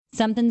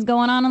Something's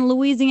going on in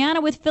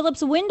Louisiana with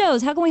Phillips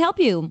Windows. How can we help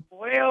you?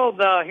 Well,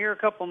 here a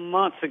couple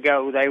months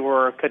ago, they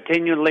were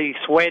continually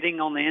sweating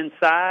on the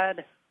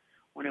inside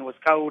when it was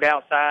cold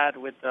outside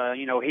with,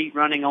 heat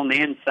running on the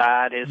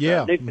inside. It's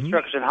a new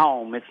construction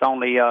home. It's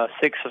only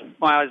it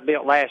was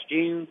built last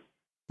June.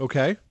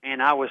 Okay.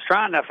 And I was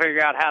trying to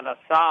figure out how to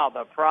solve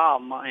the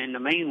problem. In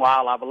the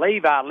meanwhile, I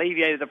believe I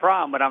alleviated the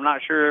problem, but I'm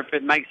not sure if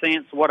it makes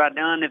sense what I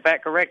done, if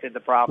that corrected the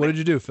problem. What did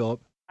you do,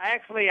 Philip?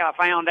 Actually, I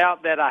found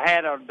out that I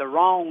had the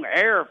wrong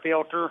air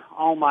filter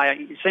on my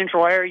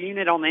central air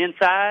unit on the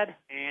inside,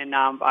 and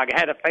I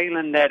had a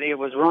feeling that it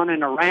was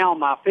running around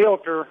my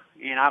filter,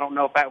 and I don't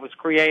know if that was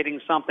creating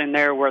something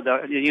there where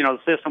the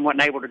system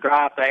wasn't able to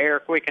dry up the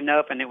air quick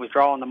enough, and it was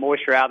drawing the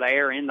moisture out of the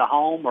air in the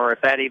home, or if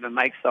that even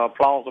makes a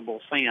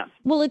plausible sense.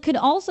 Well, it could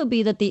also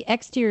be that the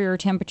exterior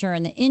temperature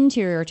and the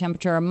interior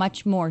temperature are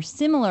much more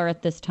similar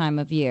at this time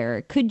of year.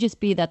 It could just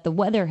be that the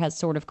weather has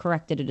sort of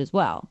corrected it as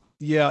well.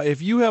 Yeah,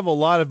 if you have a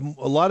lot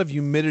of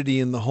humidity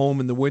in the home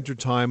in the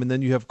wintertime, and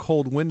then you have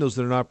cold windows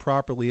that are not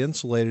properly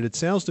insulated, it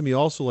sounds to me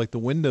also like the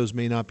windows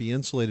may not be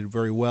insulated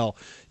very well,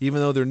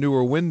 even though they're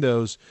newer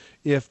windows.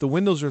 If the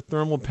windows are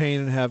thermal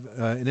pane and have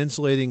an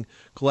insulating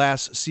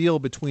glass seal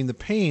between the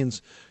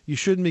panes, you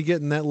shouldn't be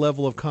getting that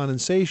level of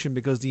condensation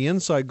because the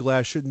inside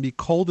glass shouldn't be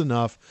cold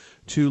enough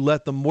to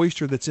let the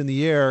moisture that's in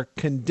the air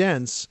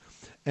condense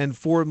and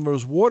form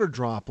those water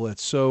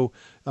droplets. So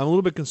I'm a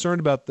little bit concerned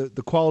about the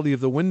quality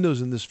of the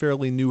windows in this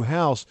fairly new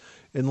house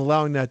and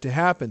allowing that to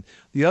happen.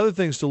 The other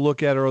things to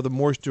look at are the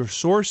moisture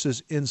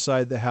sources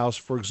inside the house.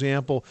 For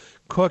example,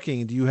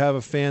 cooking. Do you have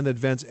a fan that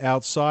vents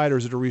outside, or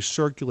is it a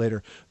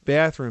recirculator?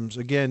 Bathrooms.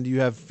 Again, do you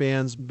have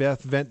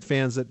vent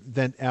fans that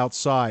vent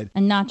outside?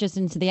 And not just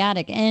into the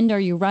attic. And are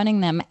you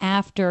running them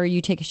after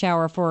you take a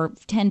shower for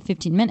 10,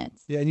 15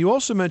 minutes? Yeah, and you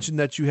also mentioned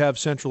that you have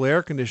central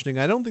air conditioning.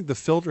 I don't think the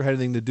filter had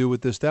anything to do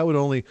with this. That would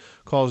only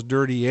cause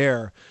dirty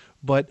air.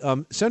 But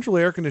central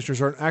air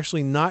conditioners are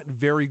actually not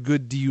very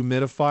good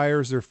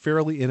dehumidifiers. They're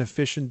fairly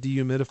inefficient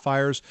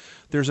dehumidifiers.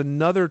 There's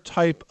another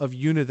type of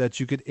unit that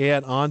you could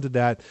add onto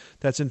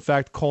that's in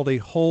fact called a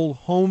whole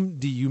home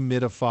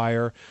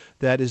dehumidifier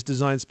that is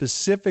designed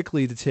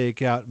specifically to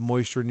take out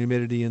moisture and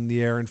humidity in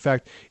the air. In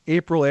fact,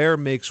 April Air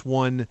makes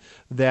one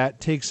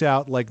that takes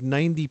out like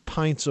 90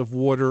 pints of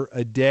water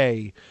a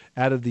day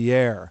out of the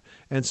air.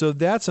 And so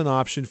that's an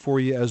option for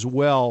you as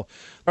well.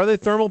 Are they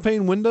thermal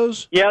pane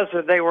windows? Yes,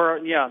 they were.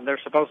 Yeah, they're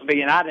supposed to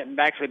be. And I didn't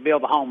actually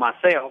build the home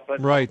myself,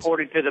 but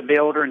according to the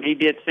builder, and he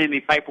did send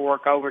me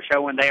paperwork over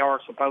showing they are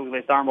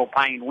supposedly thermal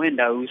pane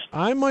windows.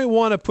 I might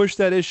want to push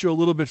that issue a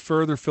little bit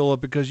further,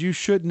 Philip, because you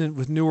shouldn't,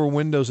 with newer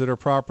windows that are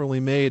properly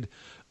made,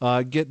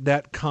 get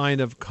that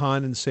kind of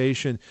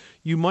condensation.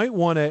 You might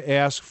want to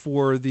ask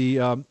for the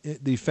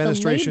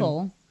fenestration. The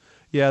label.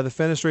 Yeah, the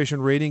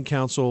Fenestration Rating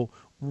Council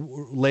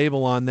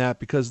label on that,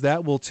 because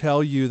that will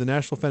tell you, the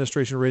National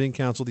Fenestration Rating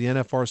Council, the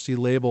NFRC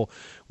label,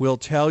 will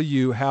tell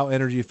you how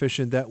energy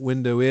efficient that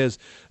window is,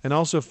 and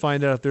also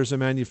find out if there's a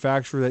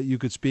manufacturer that you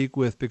could speak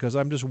with, because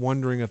I'm just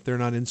wondering if they're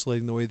not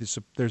insulating the way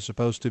they're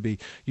supposed to be.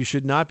 You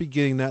should not be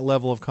getting that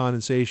level of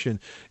condensation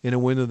in a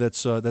window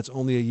that's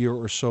only a year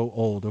or so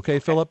old. Okay,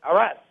 Philip? All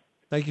right.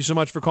 Thank you so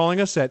much for calling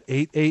us at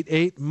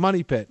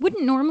 888-MONEY-PIT.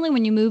 Wouldn't normally,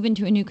 when you move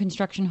into a new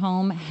construction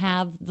home,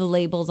 have the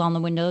labels on the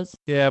windows?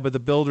 Yeah, but the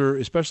builder,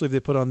 especially if they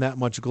put on that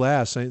much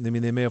glass, I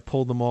mean, they may have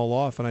pulled them all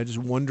off, and I just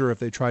wonder if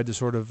they tried to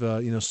sort of,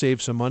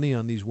 save some money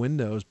on these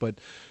windows. But,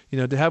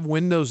 to have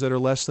windows that are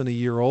less than a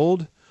year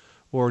old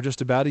or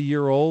just about a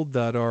year old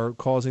that are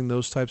causing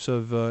those types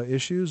of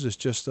issues is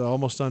just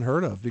almost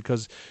unheard of,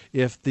 because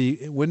if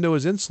the window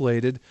is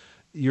insulated,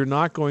 you're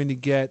not going to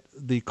get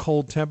the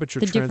cold temperature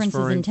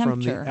transferring from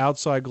the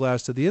outside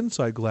glass to the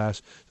inside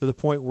glass to the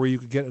point where you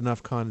could get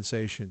enough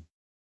condensation.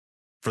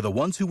 For the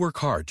ones who work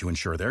hard to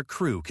ensure their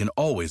crew can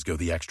always go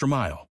the extra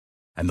mile,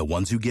 and the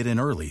ones who get in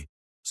early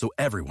so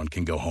everyone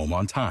can go home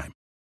on time,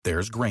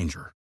 there's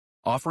Grainger,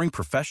 offering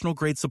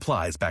professional-grade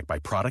supplies backed by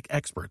product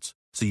experts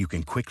so you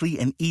can quickly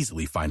and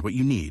easily find what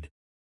you need.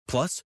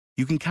 Plus,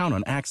 you can count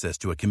on access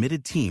to a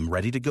committed team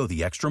ready to go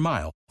the extra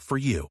mile for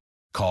you.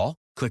 Call,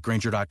 click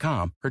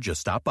Grainger.com, or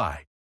just stop by.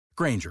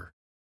 Grainger,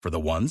 for the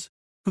ones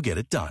who get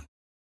it done.